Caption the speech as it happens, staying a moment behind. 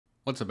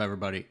What's up,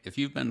 everybody? If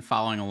you've been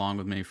following along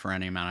with me for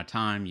any amount of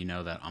time, you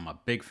know that I'm a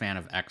big fan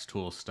of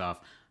xTool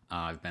stuff.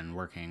 I've been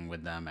working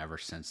with them ever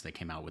since they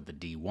came out with the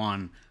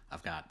D1.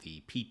 I've got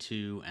the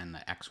P2 and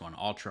the X1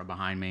 Ultra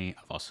behind me.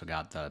 I've also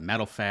got the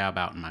Metal Fab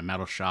out in my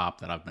metal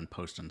shop that I've been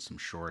posting some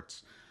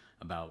shorts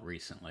about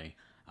recently.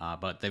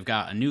 But they've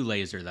got a new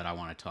laser that I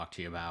want to talk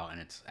to you about, and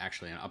it's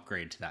actually an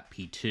upgrade to that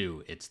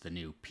P2. It's the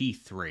new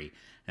P3.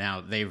 Now,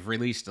 they've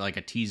released like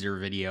a teaser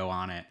video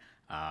on it.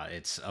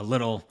 It's a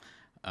little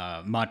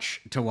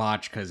much to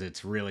watch because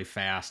it's really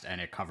fast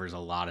and it covers a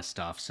lot of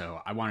stuff.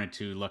 So I wanted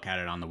to look at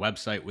it on the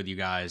website with you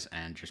guys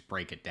and just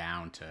break it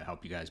down to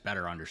help you guys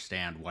better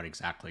understand what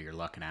exactly you're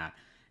looking at.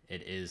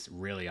 It is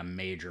really a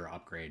major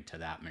upgrade to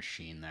that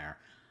machine there.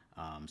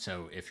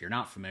 So if you're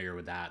not familiar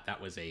with that,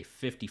 that was a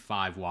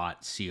 55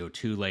 watt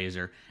CO2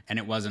 laser, and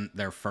it wasn't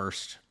their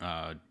first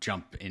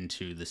jump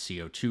into the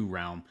CO2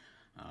 realm.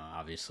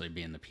 Obviously,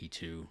 being the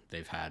P2,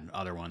 they've had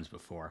other ones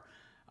before.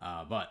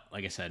 But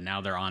like I said,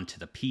 now they're on to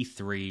the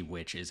P3,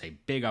 which is a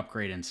big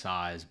upgrade in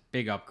size,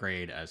 big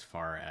upgrade as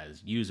far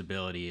as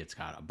usability. It's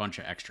got a bunch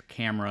of extra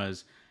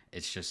cameras.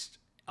 It's just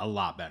a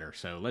lot better.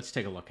 So let's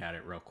take a look at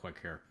it real quick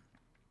here.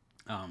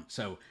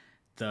 So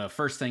the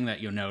first thing that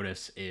you'll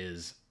notice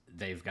is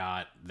they've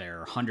got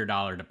their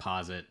 $100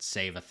 deposit,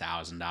 save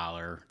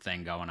 $1,000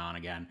 thing going on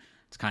again.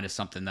 It's kind of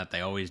something that they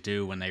always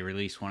do when they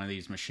release one of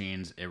these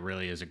machines. It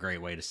really is a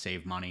great way to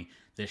save money.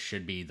 This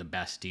should be the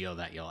best deal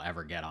that you'll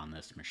ever get on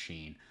this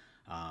machine.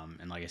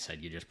 And like I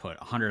said, you just put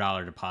a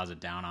 $100 deposit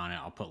down on it.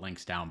 I'll put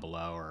links down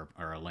below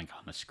or a link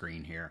on the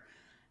screen here.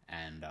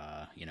 And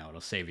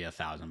it'll save you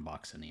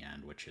 $1,000 in the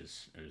end, which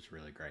is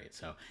really great.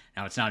 So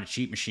now it's not a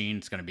cheap machine.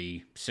 It's going to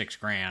be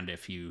 $6,000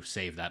 if you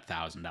save that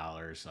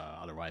 $1,000.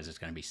 Otherwise, it's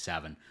going to be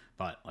 $7,000.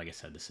 But like I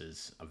said, this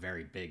is a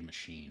very big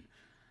machine.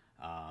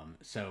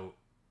 So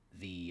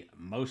the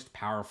most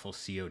powerful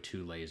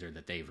CO2 laser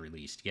that they've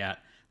released yet,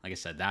 like I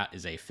said, that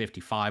is a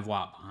 55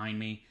 watt behind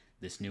me.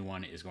 This new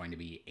one is going to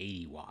be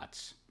 80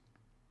 watts.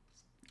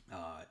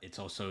 It's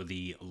also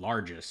the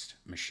largest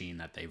machine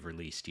that they've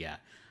released yet.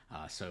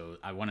 So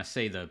I want to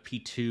say the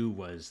P2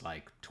 was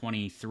like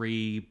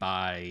 23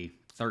 by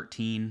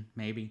 13,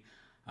 maybe.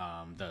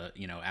 The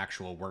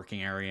actual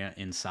working area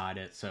inside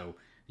it. So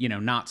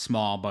not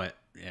small, but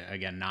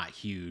again, not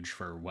huge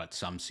for what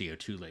some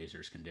CO2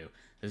 lasers can do.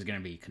 This is going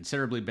to be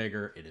considerably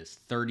bigger. It is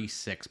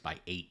 36 by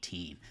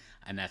 18,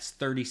 and that's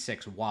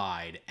 36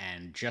 wide.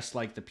 And just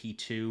like the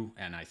P2,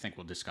 and I think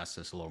we'll discuss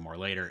this a little more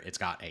later, it's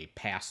got a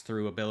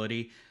pass-through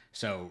ability.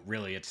 So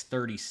really, it's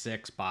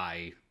 36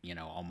 by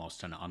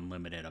almost an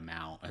unlimited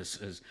amount,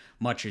 as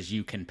much as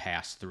you can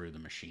pass through the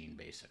machine,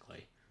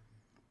 basically.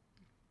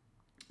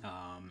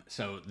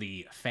 So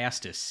the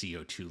fastest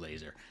CO2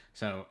 laser.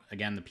 So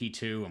again, the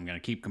P2, I'm going to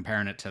keep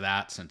comparing it to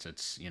that since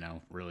it's,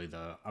 really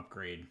the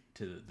upgrade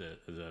to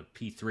the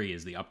P3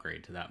 is the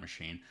upgrade to that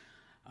machine.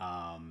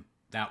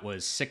 That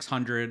was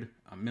 600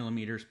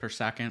 millimeters per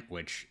second,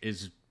 which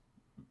is,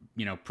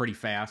 pretty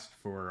fast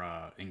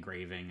for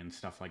engraving and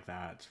stuff like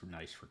that. It's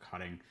nice for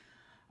cutting.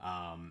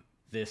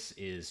 This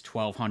is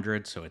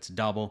 1200, so it's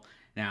double.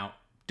 Now,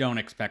 don't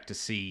expect to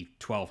see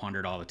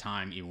 1200 all the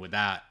time. Even with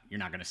that, you're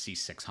not going to see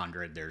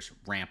 600. There's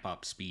ramp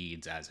up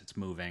speeds as it's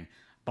moving,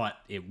 but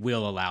it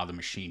will allow the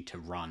machine to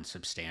run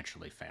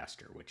substantially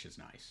faster, which is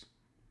nice.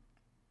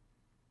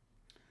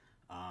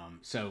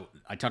 So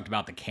I talked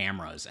about the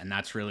cameras, and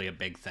that's really a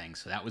big thing.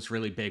 So that was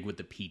really big with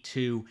the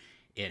P2.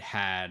 It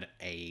had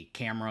a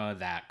camera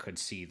that could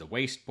see the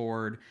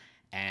wasteboard,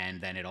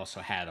 and then it also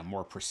had a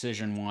more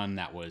precision one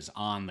that was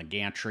on the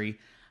gantry.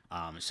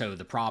 So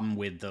the problem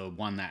with the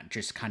one that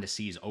just kind of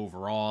sees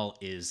overall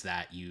is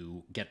that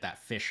you get that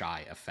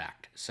fisheye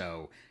effect.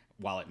 So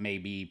while it may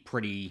be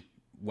pretty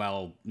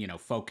well,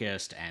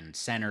 focused and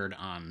centered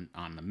on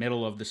the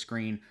middle of the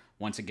screen,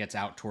 once it gets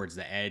out towards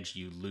the edge,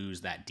 you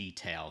lose that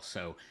detail.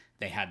 So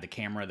they had the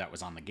camera that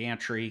was on the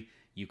gantry.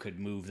 You could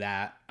move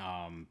that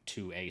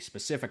to a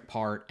specific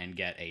part and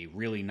get a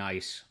really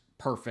nice,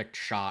 perfect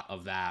shot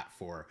of that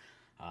for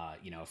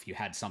if you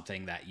had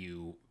something that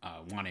you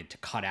wanted to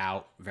cut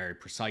out very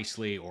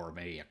precisely, or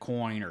maybe a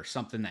coin or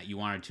something that you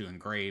wanted to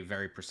engrave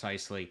very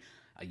precisely,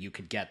 you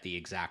could get the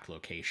exact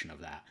location of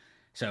that.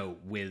 So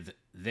with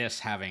this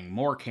having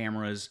more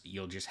cameras,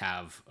 you'll just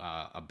have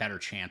a better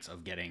chance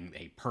of getting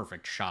a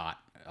perfect shot,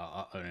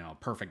 a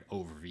perfect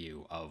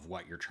overview of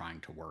what you're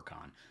trying to work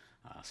on.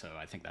 So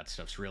I think that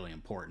stuff's really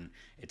important.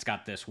 It's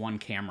got this one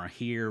camera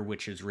here,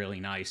 which is really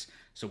nice.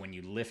 So when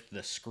you lift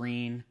the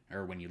screen,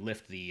 or when you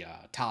lift the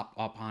top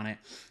up on it,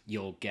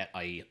 you'll get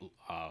a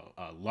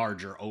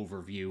larger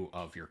overview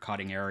of your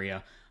cutting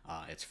area.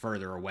 It's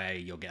further away.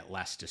 You'll get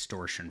less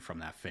distortion from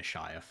that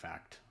fisheye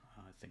effect.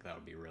 I think that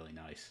would be really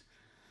nice.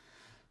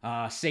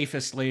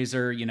 Safest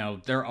laser,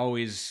 they're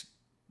always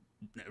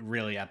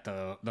really at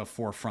the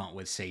forefront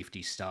with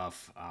safety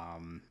stuff.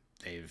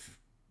 They've,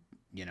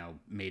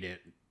 made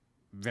it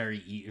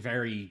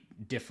very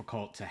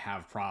difficult to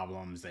have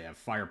problems. They have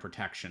fire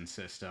protection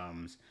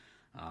systems.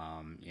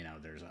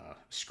 There's a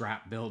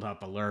scrap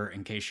buildup alert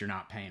in case you're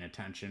not paying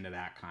attention to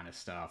that kind of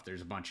stuff.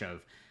 There's a bunch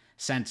of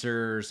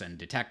sensors and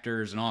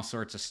detectors and all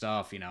sorts of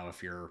stuff. You know,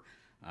 if your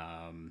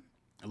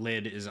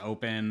lid is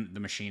open, the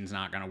machine's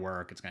not going to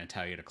work. It's going to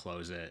tell you to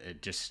close it.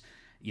 It just,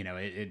 you know,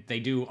 they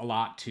do a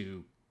lot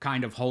to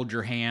kind of hold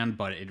your hand,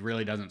 but it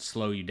really doesn't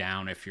slow you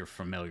down if you're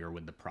familiar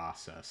with the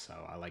process. So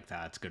I like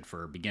that. It's good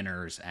for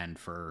beginners and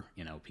for,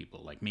 you know,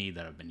 people like me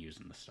that have been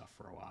using this stuff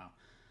for a while.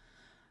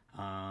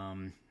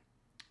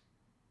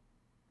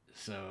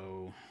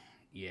 So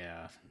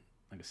yeah,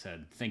 like I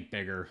said, think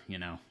bigger, you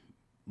know,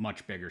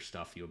 much bigger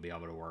stuff you'll be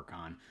able to work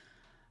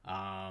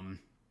on.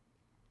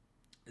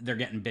 They're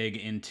getting big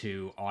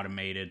into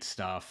automated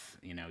stuff,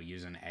 you know,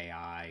 using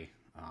AI.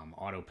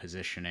 Auto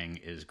positioning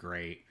is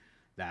great.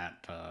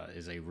 That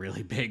is a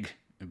really big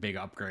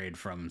upgrade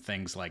from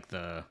things like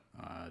the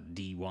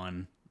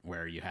D1,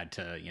 where you had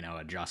to, you know,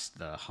 adjust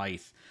the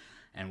height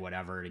and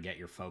whatever to get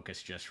your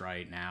focus just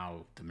right.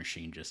 Now the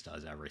machine just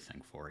does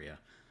everything for you.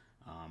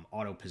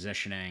 Auto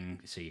positioning,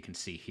 so you can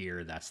see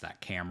here, that's that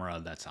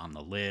camera that's on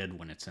the lid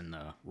when it's in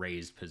the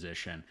raised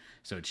position.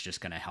 So it's just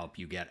going to help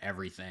you get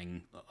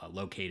everything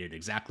located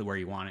exactly where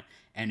you want it.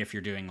 And if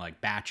you're doing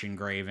like batch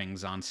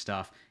engravings on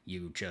stuff,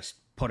 you just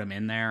put them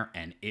in there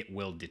and it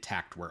will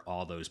detect where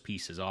all those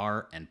pieces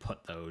are and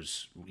put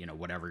those, you know,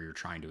 whatever you're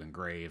trying to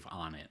engrave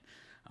on it.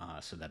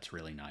 So that's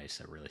really nice.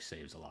 That really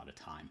saves a lot of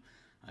time.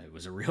 It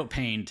was a real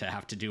pain to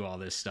have to do all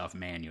this stuff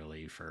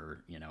manually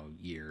for, you know,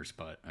 years,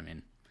 but I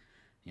mean,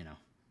 you know,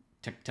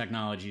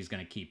 technology is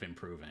going to keep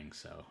improving,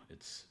 so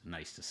it's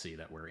nice to see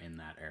that we're in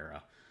that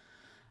era.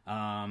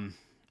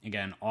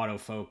 Again,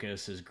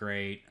 autofocus is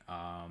great.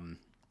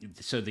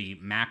 So the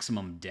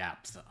maximum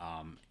depth,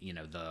 you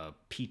know, the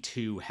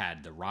P2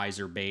 had the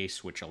riser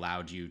base, which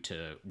allowed you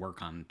to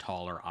work on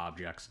taller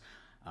objects.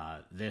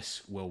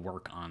 This will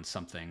work on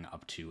something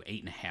up to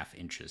 8.5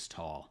 inches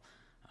tall,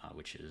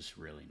 which is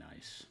really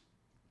nice.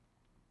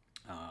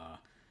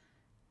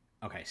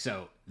 Okay,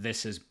 so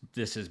this is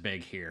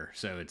big here.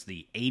 So it's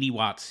the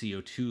 80-watt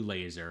CO2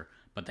 laser,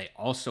 but they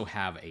also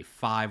have a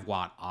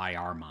 5-watt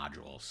IR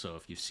module. So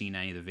if you've seen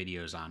any of the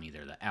videos on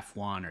either the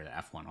F1 or the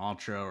F1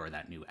 Ultra or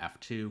that new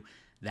F2,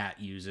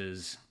 that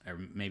uses, or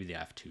maybe the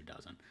F2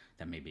 doesn't.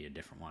 That may be a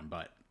different one,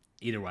 but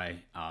either way,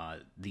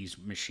 these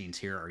machines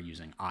here are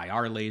using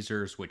IR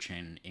lasers, which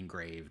can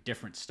engrave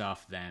different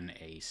stuff than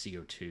a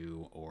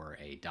CO2 or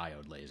a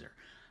diode laser.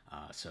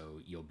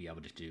 So you'll be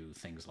able to do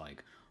things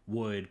like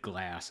wood,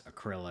 glass,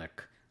 acrylic,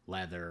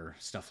 leather,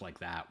 stuff like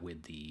that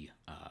with the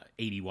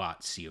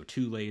 80-watt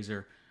CO2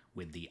 laser.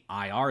 With the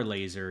IR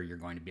laser, you're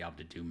going to be able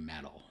to do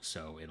metal.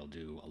 So it'll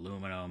do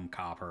aluminum,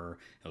 copper,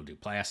 it'll do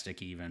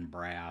plastic even,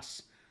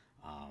 brass,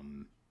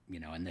 you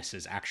know, and this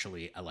is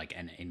actually like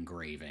an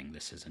engraving.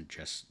 This isn't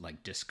just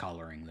like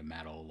discoloring the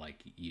metal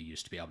like you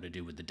used to be able to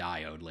do with the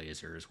diode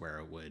lasers, where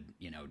it would,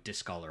 you know,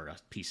 discolor a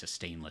piece of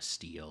stainless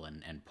steel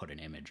and put an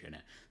image in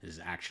it. This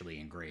is actually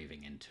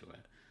engraving into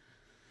it.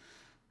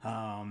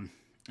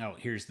 Oh,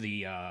 here's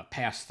the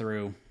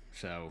pass-through.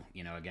 So,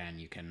 you know, again,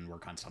 you can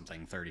work on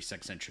something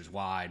 36 inches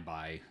wide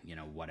by, you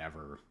know,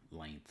 whatever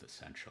length,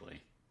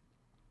 essentially.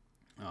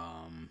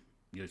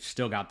 You've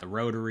still got the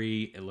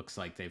rotary. It looks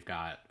like they've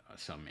got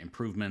some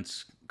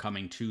improvements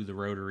coming to the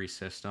rotary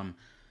system.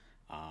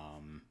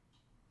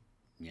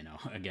 You know,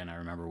 again, I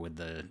remember with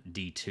the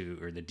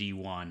D2 or the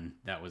D1,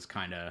 that was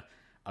kind of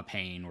a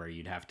pain where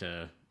you'd have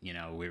to, you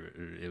know,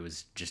 it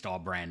was just all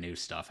brand new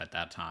stuff at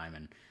that time,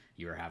 and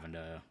you were having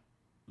to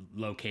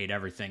locate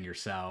everything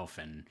yourself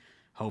and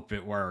hope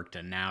it worked.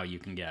 And now you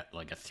can get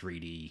like a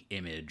 3D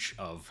image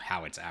of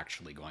how it's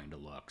actually going to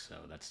look. So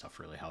that stuff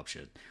really helps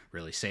you. It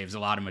really saves a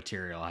lot of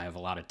material. I have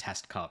a lot of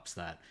test cups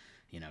that,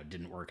 you know,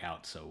 didn't work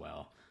out so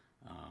well.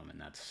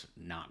 And that's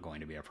not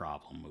going to be a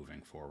problem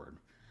moving forward.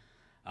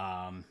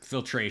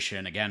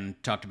 Filtration, again,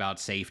 talked about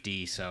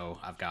safety. So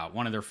I've got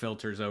one of their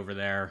filters over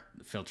there.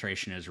 The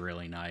filtration is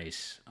really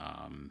nice.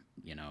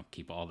 You know,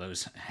 keep all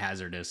those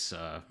hazardous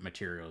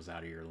materials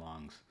out of your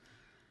lungs.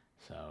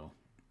 So,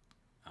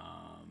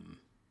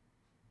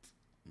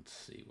 let's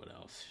see what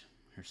else.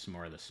 Here's some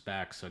more of the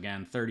specs. So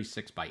again,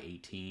 36 by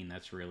 18,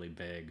 that's really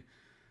big.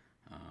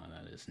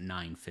 That is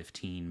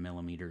 915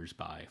 millimeters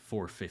by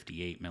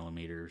 458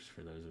 millimeters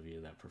for those of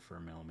you that prefer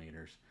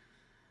millimeters.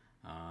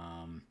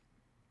 All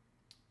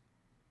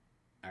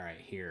right,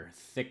 here,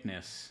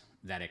 thickness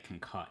that it can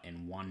cut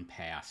in one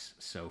pass.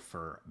 So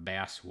for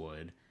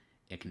basswood,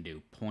 it can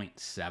do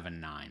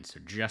 0.79, so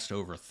just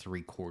over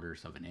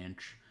 3/4 of an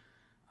inch.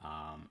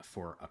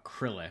 For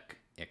acrylic,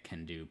 it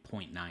can do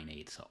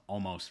 0.98, so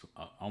almost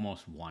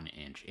 1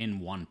 inch in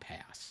one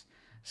pass.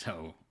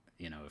 So,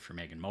 you know, if you're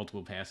making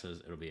multiple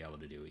passes, it'll be able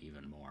to do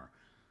even more.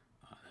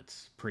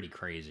 That's pretty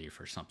crazy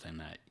for something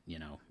that, you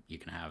know, you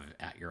can have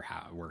at your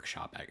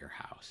workshop at your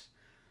house.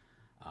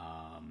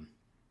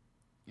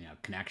 You know,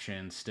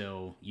 connections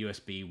still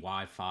USB,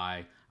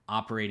 Wi-Fi,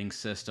 operating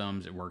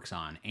systems. It works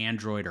on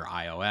Android or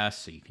iOS,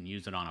 so you can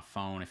use it on a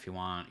phone if you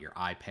want, your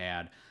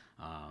iPad,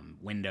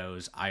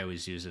 Windows. I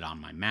always use it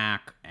on my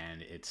Mac,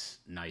 and it's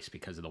nice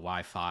because of the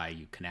Wi-Fi.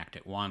 You connect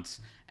it once,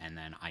 and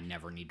then I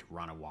never need to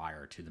run a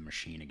wire to the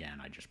machine again.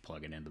 I just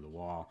plug it into the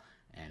wall,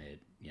 and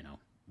it, you know,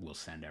 will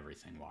send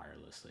everything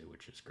wirelessly,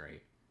 which is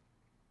great.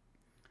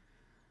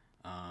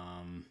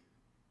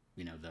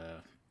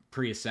 The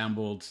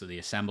pre-assembled, so the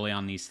assembly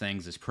on these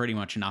things is pretty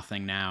much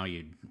nothing now.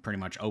 You pretty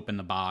much open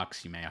the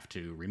box. You may have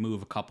to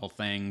remove a couple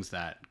things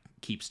that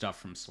keep stuff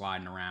from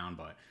sliding around,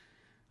 but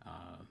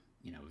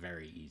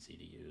very easy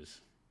to use.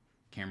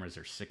 Cameras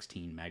are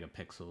 16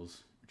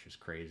 megapixels, which is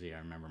crazy. I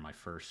remember my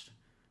first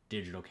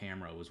digital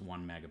camera was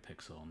 1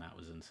 megapixel, and that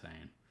was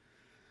insane.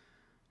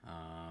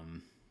 I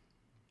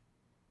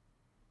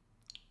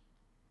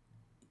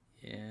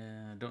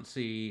don't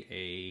see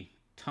a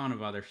ton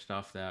of other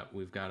stuff that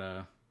we've got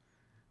to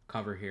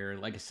cover here.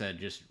 Like I said,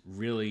 just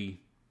really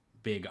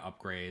big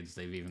upgrades.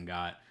 They've even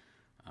got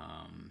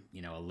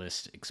a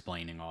list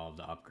explaining all of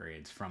the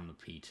upgrades from the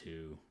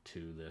P2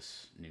 to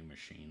this new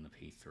machine, the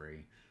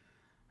P3.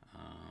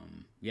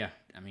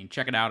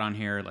 Check it out on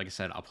here. Like I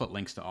said, I'll put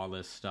links to all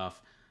this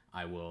stuff.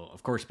 I will,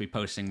 of course, be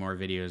posting more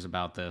videos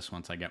about this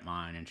once I get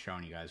mine and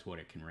showing you guys what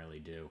it can really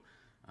do.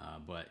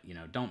 But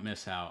don't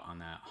miss out on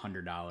that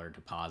 $100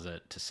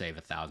 deposit to save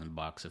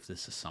 $1,000 if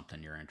this is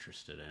something you're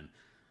interested in.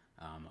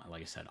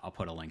 Like I said, I'll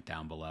put a link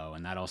down below,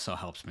 and that also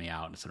helps me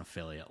out. It's an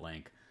affiliate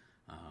link.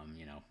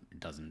 It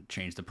doesn't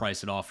change the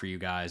price at all for you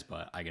guys,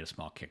 but I get a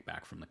small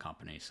kickback from the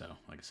company. So,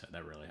 like I said,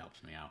 that really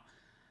helps me out.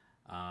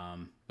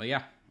 But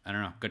yeah, I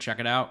don't know. Go check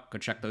it out. Go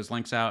check those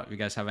links out. If you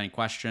guys have any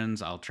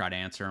questions, I'll try to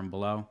answer them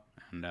below,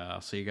 and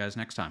I'll see you guys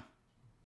next time.